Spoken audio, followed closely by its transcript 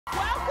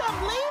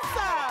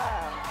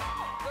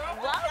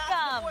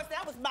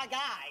my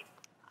guide.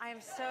 I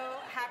am so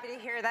happy to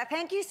hear that.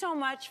 Thank you so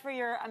much for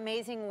your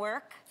amazing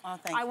work. Oh,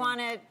 thank you. I want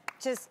to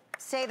just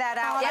say that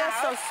out. Oh,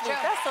 that's so sweet.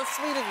 Sure. That's so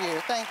sweit of you.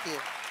 Thank you.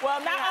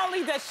 Well, not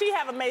only does she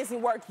have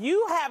amazing work,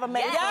 you have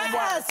amazing work.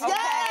 Yes, okay?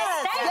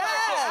 yes.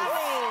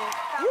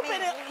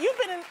 You've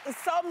been in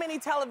so many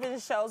television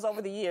shows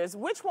over the years.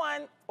 Which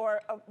one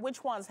or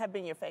which ones have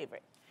been your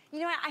favorite? You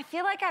know what, I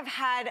feel like I've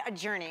had a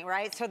journey,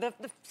 right? So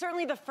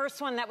certainly the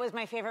first one that was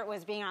my favorite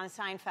was being on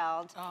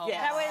Seinfeld. Oh, yes.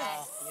 That was,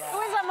 it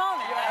was a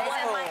moment. Yeah, It was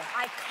cool. like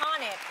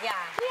Iconic, yeah.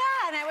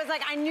 Yeah, and I was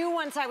like, I knew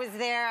once I was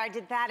there, I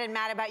did that and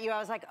Mad About You, I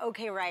was like,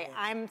 okay, right,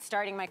 I'm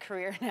starting my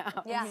career now.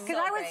 Yeah, Because so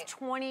I was great.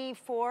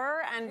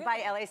 24, and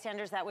by LA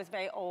standards, that was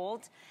very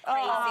old.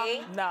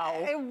 Crazy.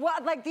 No. It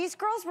was, like, these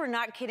girls were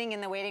not kidding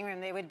in the waiting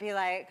room. They would be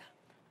like,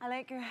 I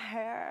like your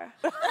hair.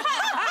 Nothing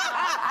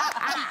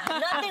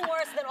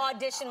worse than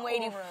audition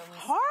waiting rooms.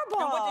 Horrible.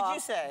 And what did you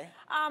say?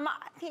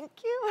 Thank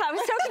you. I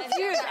was so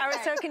confused. I was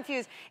so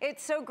confused.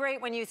 It's so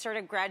great when you sort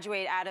of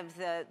graduate out of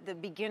the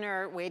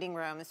beginner waiting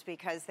rooms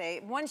because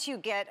once you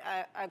get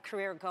a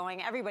career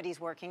going, everybody's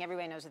working,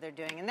 everybody knows what they're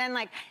doing. And then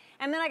I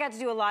got to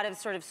do a lot of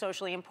sort of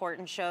socially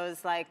important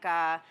shows like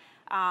Ally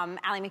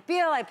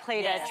McBeal. I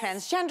played a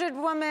transgendered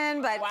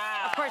woman, but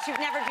of course you'd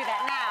never do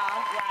that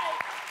now. Right.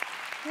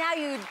 Now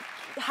you'd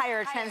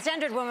hire a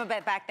transgendered woman,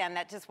 but back then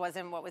that just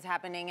wasn't what was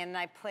happening. And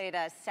I played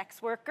a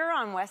sex worker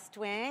on West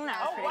Wing.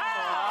 That was pretty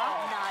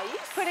cool.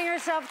 Nice. Putting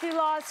herself through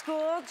law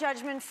school,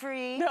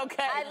 judgment-free.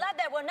 Okay. I love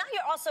that. Well, now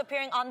you're also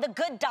appearing on The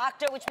Good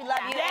Doctor, which we love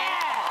you in, Yeah.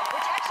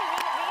 which actually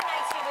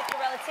reunites you with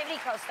your Relativity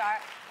co-star,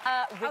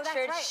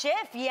 Richard right.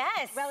 Schiff.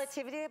 Yes.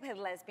 Relativity, I played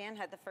lesbian,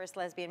 had the first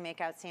lesbian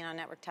makeout scene on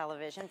network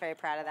television. Very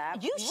proud of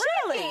that. You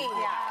Really? should be.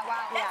 Yeah.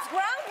 Wow. That's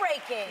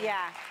groundbreaking.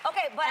 Yeah.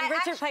 Okay, but And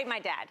Richard played my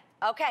dad.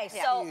 Okay,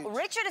 Yeah. so Huge.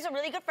 Richard is a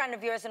really good friend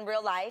of yours in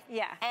real life.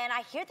 Yeah. And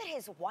I hear that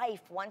his wife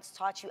once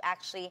taught you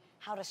actually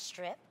how to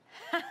strip.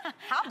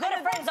 How good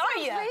of friends are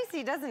you?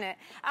 Crazy, doesn't it?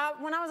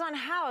 When I was on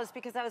House,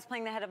 because I was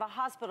playing the head of a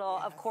hospital,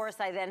 of course,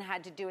 I then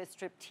had to do a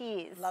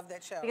striptease. Love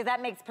that show. Because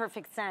that makes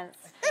perfect sense.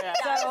 Yeah.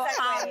 So,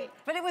 Exactly.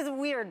 but it was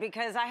weird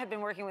because I had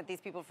been working with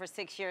these people for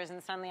 6 years,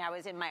 and suddenly I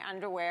was in my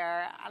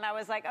underwear, and I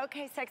was like,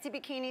 okay, sexy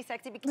bikini,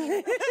 sexy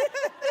bikini.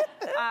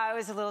 It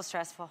was a little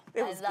stressful.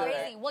 It was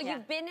Crazy. Well, Yeah.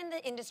 you've been in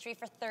the industry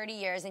for 30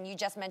 years, and you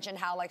just mentioned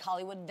how like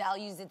Hollywood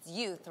values its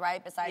youth,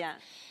 right? Besides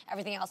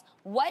everything else.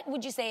 What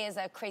would you say is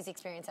a crazy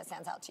experience that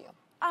stands out to you?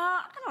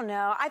 I don't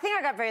know. I think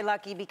I got very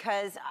lucky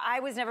because I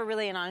was never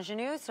really an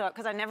ingenue. So,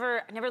 because I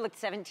never looked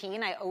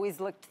 17. I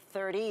always looked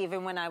 30,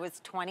 even when I was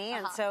 20.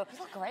 And so, You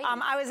look great.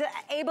 I was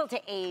able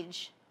to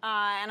age,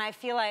 and I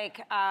feel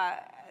like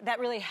that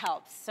really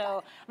helps.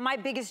 So, my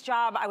biggest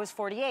job, I was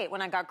 48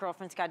 when I got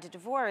Girlfriend's Guide to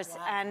Divorce,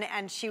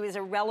 and she was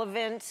a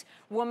relevant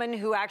woman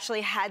who actually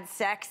had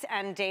sex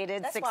and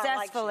dated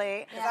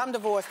successfully. Because I'm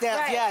divorced,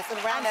 yes, and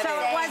around that so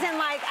age. it wasn't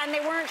like, and they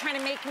weren't trying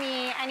to make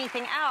me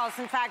anything else.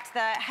 In fact, the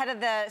head of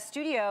the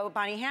studio,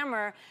 Bonnie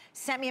Hammer,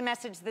 sent me a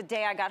message the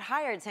day I got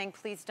hired saying,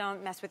 please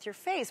don't mess with your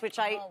face, which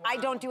I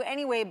don't do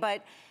anyway,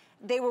 but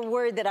they were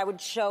worried that I would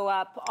show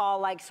up all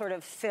like sort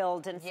of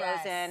filled and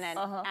frozen,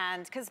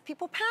 and because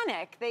people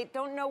panic. They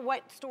don't know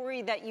what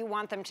story that you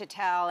want them to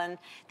tell, and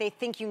they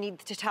think you need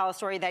to tell a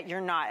story that you're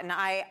not. And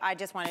I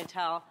just want to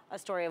tell a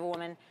story of a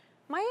woman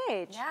my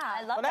age. Yeah,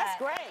 I love Well, that. that's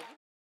great.